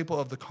disciple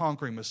of the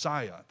conquering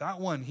Messiah. That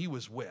one he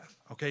was with.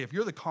 Okay, if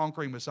you're the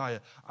conquering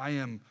Messiah, I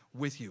am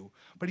with you.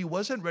 But he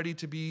wasn't ready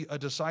to be a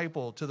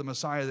disciple to the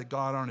Messiah that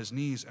got on his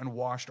knees and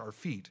washed our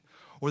feet,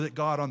 or that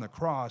got on the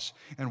cross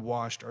and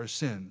washed our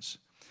sins.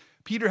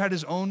 Peter had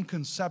his own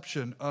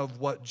conception of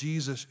what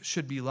Jesus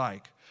should be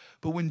like.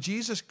 But when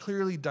Jesus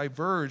clearly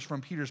diverged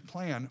from Peter's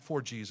plan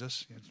for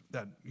Jesus,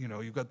 that,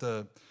 you've got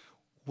the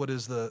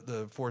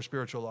 4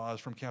 spiritual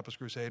laws from Campus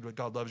Crusade, but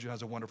God loves you and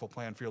has a wonderful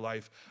plan for your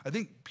life. I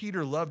think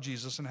Peter loved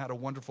Jesus and had a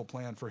wonderful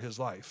plan for his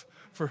life.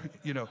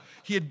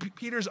 He had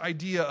Peter's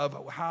idea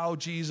of how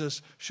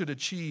Jesus should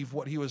achieve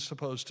what he was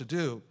supposed to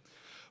do.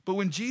 But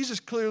when Jesus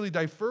clearly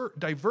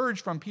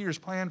diverged from Peter's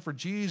plan for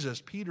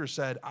Jesus, Peter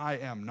said, I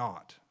am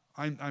not.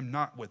 I'm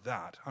not with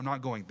that. I'm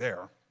not going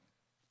there.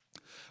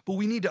 But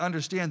we need to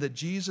understand that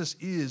Jesus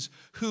is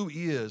who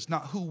he is,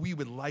 not who we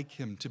would like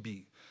him to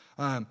be.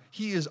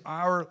 He is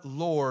our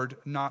Lord,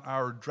 not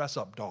our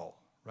dress-up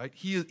doll, right?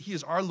 He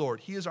is our Lord.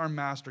 He is our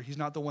master. He's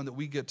not the one that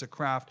we get to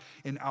craft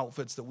in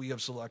outfits that we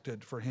have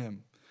selected for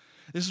him.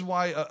 This is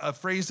why a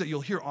phrase that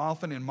you'll hear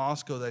often in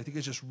Moscow that I think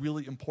is just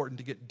really important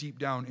to get deep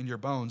down in your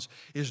bones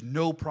is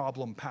no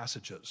problem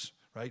passages,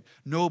 right?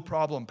 No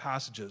problem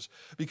passages.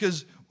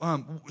 Because,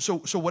 so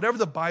whatever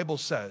the Bible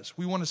says,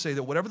 we want to say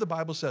that whatever the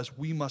Bible says,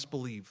 we must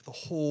believe the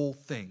whole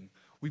thing.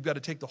 We've got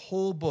to take the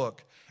whole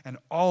book and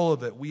all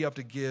of it we have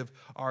to give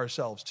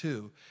ourselves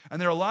to.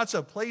 And there are lots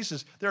of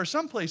places, there are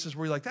some places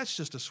where you're like, that's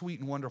just a sweet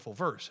and wonderful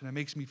verse, and it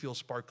makes me feel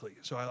sparkly.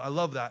 So I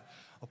love that.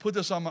 I'll put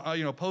this on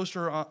my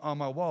poster on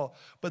my wall.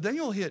 But then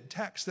you'll hit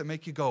texts that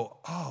make you go,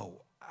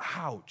 oh,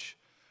 ouch.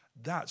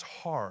 That's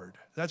hard.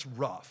 That's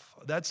rough.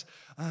 That's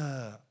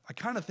I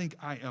kind of think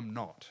I am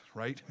not,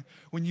 right?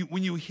 When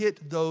you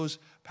hit those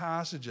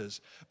passages.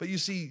 But you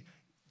see,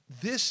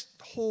 this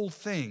whole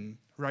thing,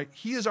 right?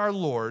 He is our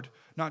Lord,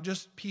 not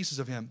just pieces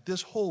of him.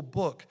 This whole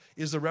book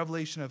is the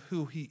revelation of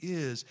who he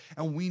is,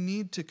 and we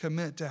need to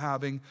commit to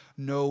having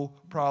no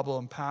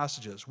problem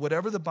passages.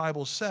 Whatever the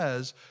Bible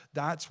says,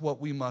 that's what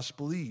we must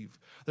believe.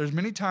 There's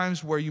many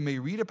times where you may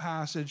read a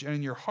passage and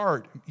in your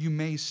heart you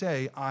may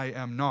say, I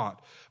am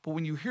not. But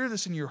when you hear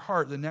this in your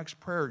heart, the next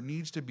prayer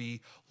needs to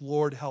be,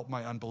 Lord, help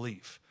my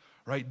unbelief.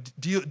 Right?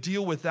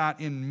 Deal with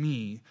that in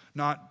me,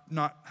 not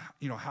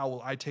how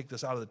will I take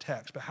this out of the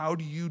text, but how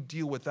do you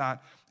deal with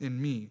that in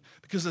me?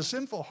 Because the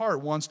sinful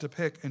heart wants to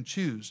pick and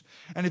choose.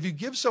 And if you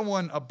give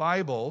someone a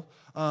Bible,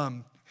 a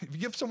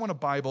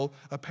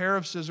pair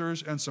of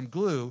scissors, and some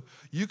glue,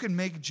 you can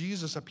make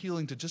Jesus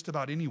appealing to just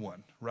about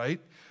anyone, right?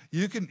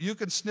 You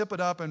can snip it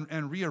up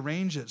and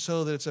rearrange it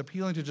so that it's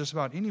appealing to just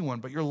about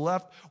anyone, but you're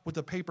left with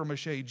the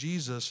papier-mâché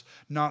Jesus,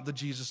 not the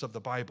Jesus of the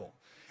Bible.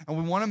 And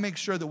we want to make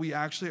sure that we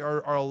actually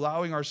are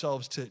allowing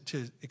ourselves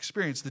to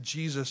experience the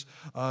Jesus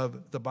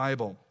of the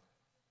Bible.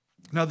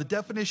 Now, the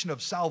definition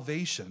of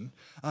salvation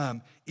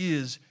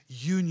is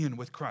union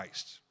with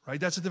Christ, right?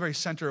 That's at the very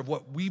center of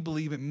what we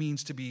believe it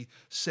means to be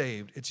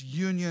saved. It's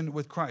union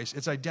with Christ.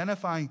 It's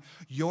identifying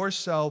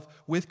yourself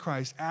with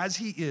Christ as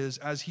he is,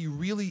 as he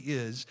really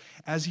is,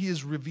 as he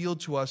is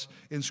revealed to us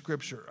in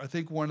Scripture. I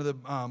think one of the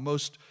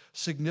most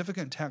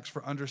significant texts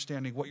for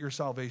understanding what your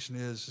salvation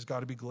is has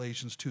got to be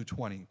Galatians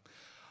 2:20.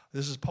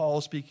 This is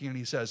Paul speaking, and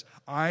he says,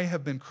 I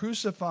have been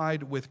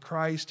crucified with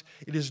Christ.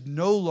 It is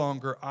no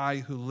longer I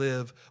who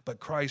live, but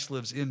Christ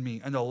lives in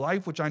me. And the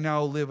life which I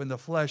now live in the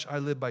flesh, I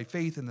live by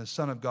faith in the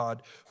Son of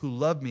God who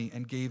loved me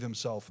and gave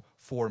himself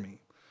for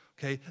me.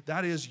 Okay,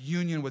 that is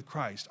union with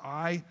Christ.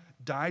 I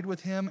died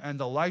with him, and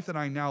the life that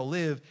I now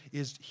live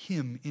is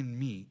him in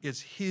me.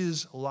 It's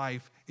his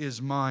life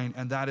is mine,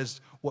 and that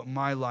is what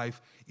my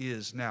life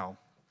is now.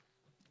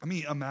 Let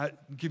me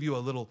give you a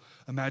little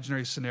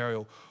imaginary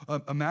scenario.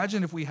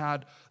 Imagine if we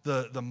had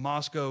the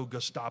Moscow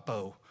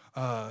Gestapo,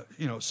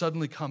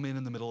 suddenly come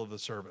in the middle of the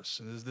service.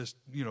 And there's this,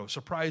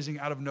 surprising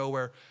out of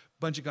nowhere,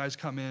 bunch of guys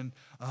come in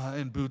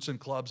boots and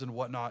clubs and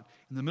whatnot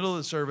in the middle of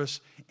the service,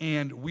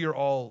 and we are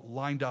all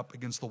lined up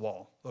against the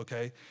wall,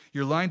 okay?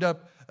 You're lined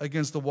up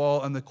against the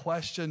wall, and the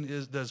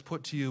question that's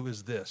put to you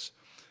is this: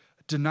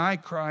 deny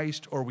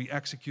Christ or we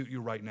execute you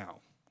right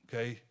now.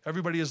 Okay,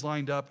 everybody is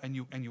lined up, and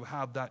you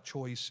have that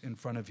choice in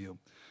front of you.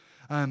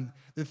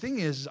 The thing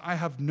is, I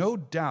have no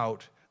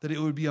doubt that it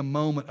would be a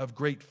moment of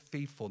great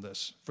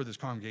faithfulness for this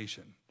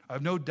congregation. I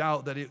have no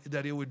doubt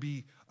that it would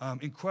be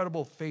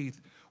incredible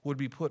faith would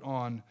be put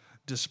on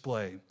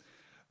display.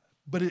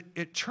 But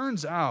it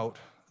turns out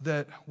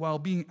that while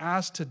being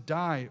asked to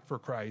die for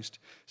Christ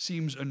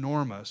seems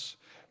enormous,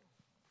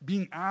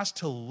 being asked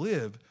to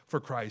live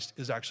for Christ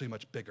is actually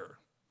much bigger.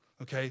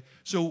 Okay,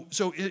 so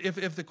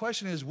if the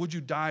question is, would you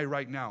die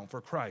right now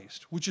for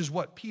Christ, which is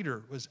what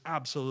Peter was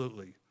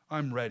absolutely,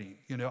 I'm ready,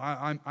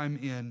 I'm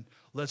in,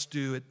 let's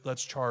do it,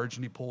 let's charge,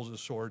 and he pulls his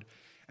sword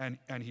and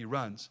he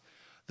runs.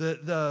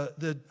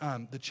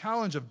 The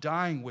challenge of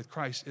dying with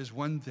Christ is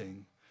one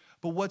thing,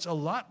 but what's a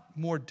lot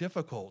more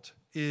difficult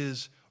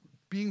is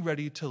being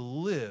ready to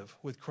live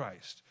with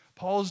Christ.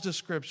 Paul's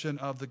description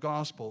of the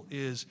gospel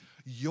is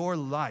your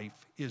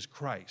life is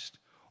Christ.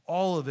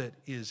 All of it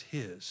is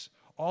his.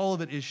 All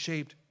of it is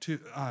shaped to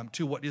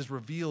what is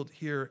revealed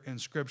here in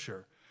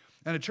Scripture.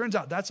 And it turns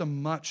out that's a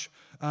much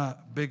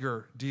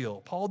bigger deal.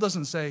 Paul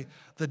doesn't say,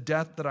 the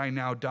death that I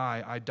now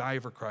die, I die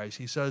for Christ.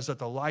 He says that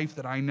the life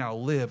that I now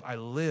live, I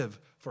live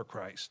for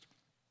Christ.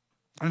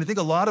 And I think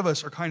a lot of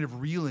us are kind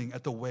of reeling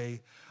at the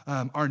way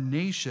our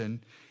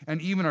nation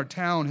and even our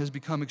town has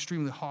become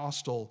extremely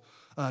hostile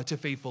to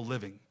faithful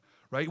living.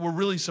 Right? We're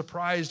really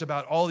surprised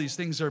about all these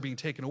things that are being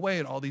taken away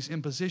and all these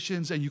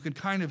impositions, and you can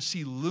kind of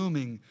see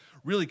looming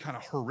really kind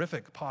of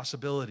horrific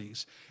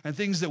possibilities and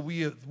things that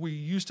we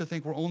used to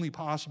think were only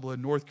possible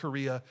in North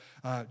Korea,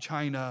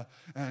 China,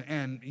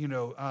 and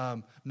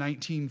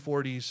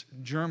 1940s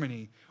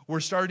Germany. We're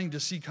starting to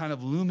see kind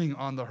of looming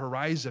on the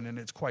horizon, and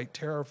it's quite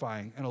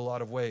terrifying in a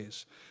lot of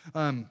ways.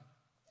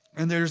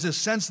 And there's this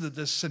sense that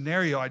this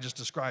scenario I just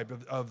described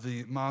of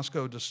the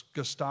Moscow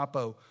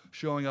Gestapo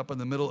showing up in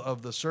the middle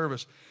of the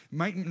service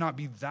might not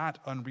be that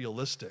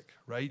unrealistic,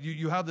 right?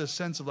 You have this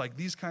sense of like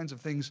these kinds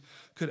of things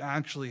could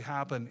actually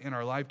happen in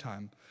our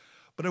lifetime.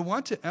 But I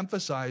want to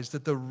emphasize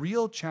that the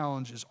real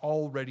challenge is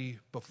already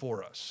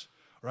before us,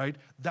 right?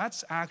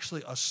 That's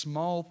actually a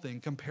small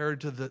thing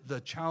compared to the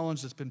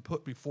challenge that's been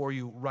put before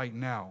you right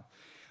now.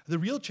 The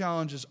real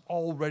challenge is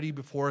already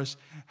before us,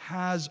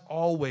 has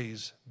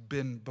always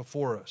been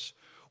before us.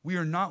 We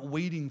are not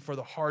waiting for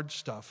the hard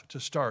stuff to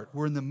start.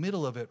 We're in the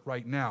middle of it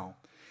right now.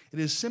 It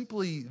is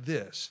simply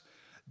this: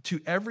 to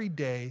every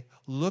day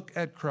look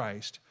at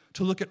Christ,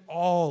 to look at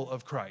all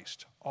of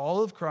Christ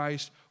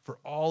for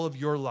all of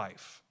your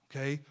life,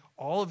 okay?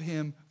 All of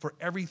him for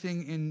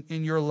everything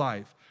in your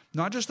life.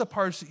 Not just the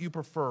parts that you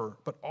prefer,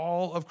 but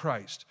all of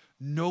Christ.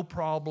 No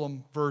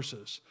problem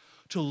verses.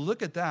 To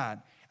look at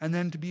that, and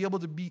then to be able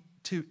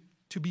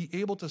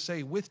to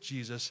say with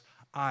Jesus,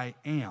 I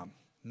am.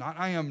 Not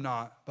I am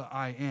not, but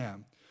I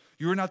am.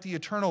 You're not the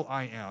eternal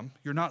I am.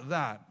 You're not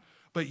that.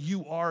 But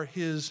you are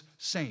his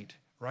saint,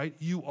 right?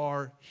 You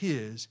are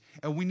his.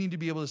 And we need to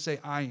be able to say,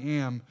 I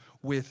am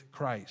with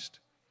Christ.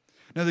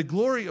 Now, the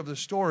glory of the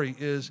story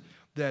is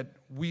that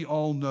we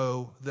all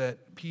know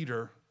that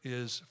Peter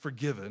is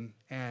forgiven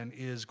and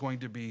is going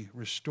to be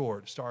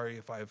restored. Sorry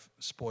if I've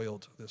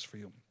spoiled this for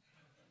you.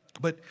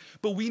 But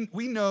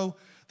we know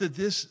that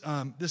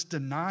this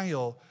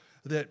denial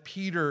that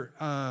Peter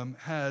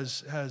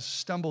has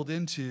stumbled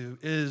into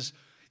is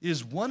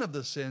one of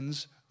the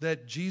sins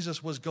that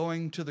Jesus was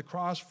going to the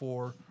cross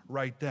for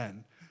right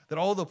then. That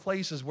all the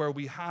places where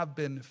we have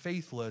been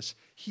faithless,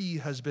 he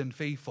has been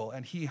faithful,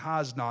 and he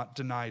has not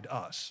denied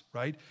us,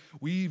 right?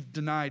 We've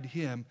denied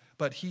him,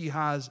 but he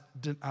has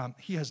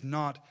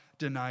not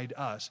denied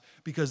us,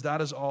 because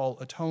that is all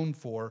atoned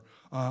for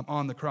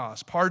on the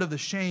cross. Part of the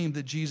shame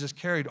that Jesus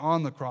carried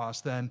on the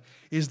cross, then,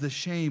 is the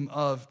shame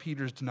of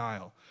Peter's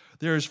denial.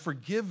 There is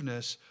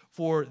forgiveness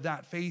for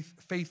that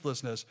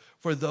faithlessness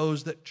for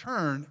those that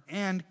turn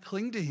and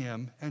cling to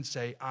him and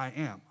say, I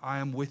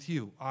am with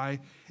you. I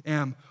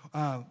am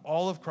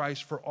all of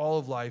Christ for all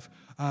of life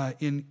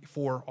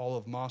for all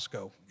of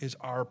Moscow is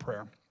our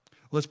prayer.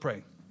 Let's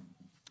pray.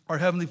 Our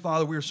Heavenly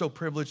Father, we are so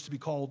privileged to be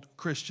called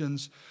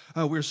Christians.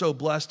 We are so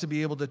blessed to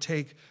be able to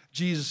take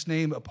Jesus'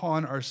 name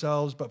upon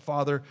ourselves. But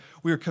Father,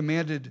 we are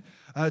commanded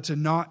to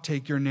not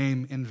take your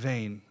name in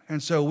vain.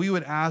 And so we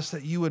would ask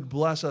that you would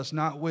bless us,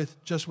 not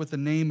just with the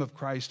name of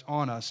Christ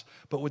on us,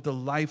 but with the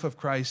life of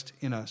Christ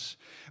in us.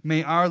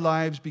 May our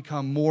lives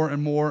become more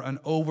and more an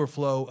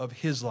overflow of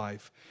his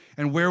life.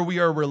 And where we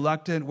are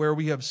reluctant, where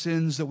we have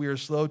sins that we are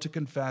slow to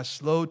confess,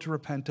 slow to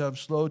repent of,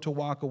 slow to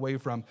walk away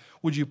from,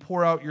 would you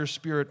pour out your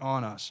Spirit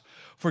on us?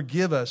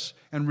 Forgive us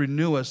and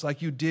renew us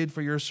like you did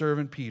for your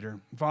servant Peter.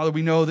 Father,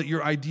 we know that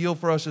your ideal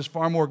for us is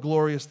far more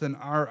glorious than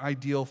our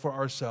ideal for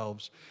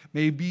ourselves.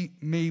 May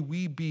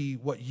we be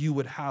what you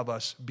would have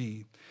us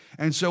be.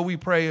 And so we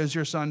pray as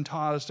your Son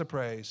taught us to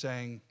pray,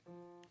 saying,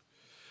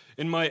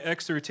 in my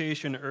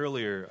exhortation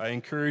earlier, I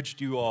encouraged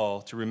you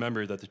all to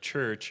remember that the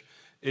church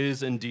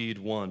is indeed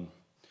one.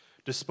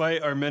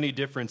 Despite our many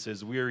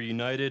differences, we are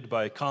united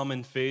by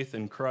common faith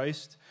in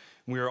Christ.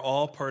 We are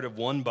all part of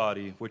one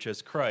body, which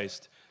has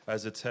Christ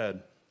as its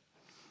head.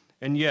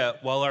 And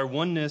yet, while our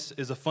oneness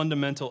is a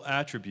fundamental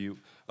attribute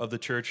of the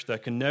church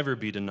that can never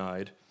be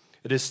denied,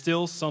 it is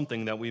still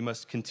something that we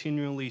must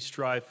continually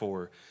strive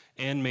for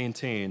and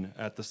maintain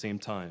at the same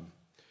time.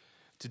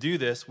 To do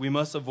this, we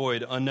must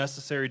avoid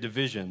unnecessary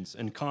divisions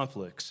and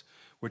conflicts,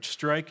 which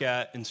strike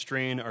at and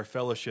strain our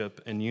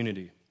fellowship and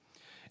unity.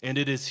 And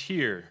it is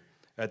here,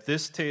 at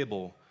this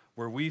table,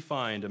 where we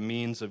find a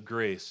means of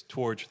grace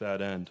towards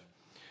that end.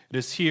 It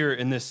is here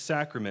in this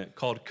sacrament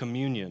called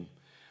communion,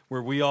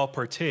 where we all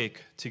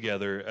partake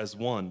together as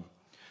one.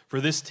 For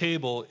this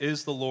table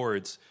is the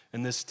Lord's,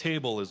 and this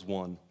table is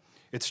one.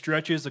 It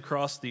stretches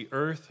across the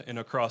earth and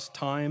across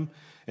time,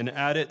 and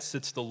at it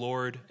sits the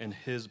Lord and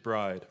his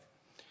bride.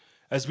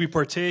 As we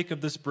partake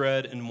of this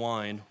bread and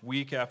wine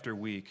week after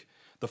week,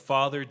 the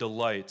Father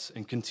delights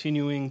in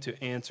continuing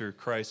to answer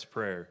Christ's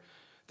prayer,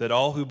 that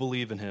all who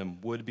believe in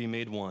him would be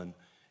made one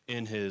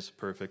in his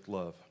perfect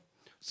love.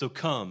 So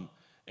come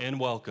and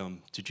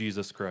welcome to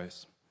Jesus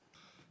Christ.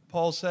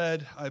 Paul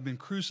said, I've been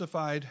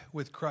crucified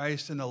with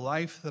Christ, and the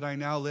life that I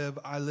now live,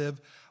 I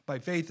live by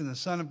faith in the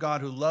Son of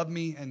God who loved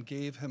me and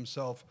gave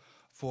himself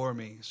for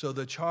me. So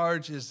the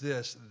charge is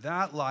this,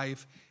 that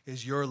life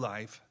is your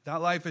life.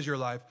 That life is your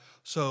life.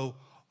 So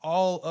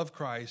all of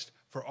Christ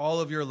for all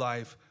of your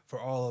life, for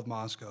all of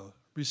Moscow.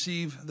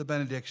 Receive the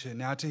benediction.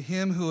 Now to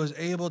him who is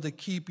able to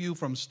keep you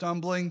from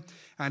stumbling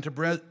and to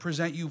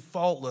present you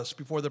faultless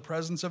before the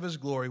presence of his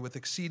glory with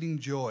exceeding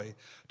joy,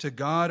 to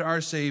God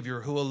our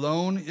Savior, who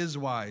alone is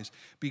wise,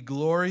 be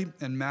glory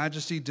and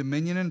majesty,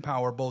 dominion and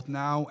power, both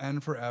now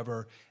and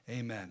forever.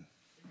 Amen.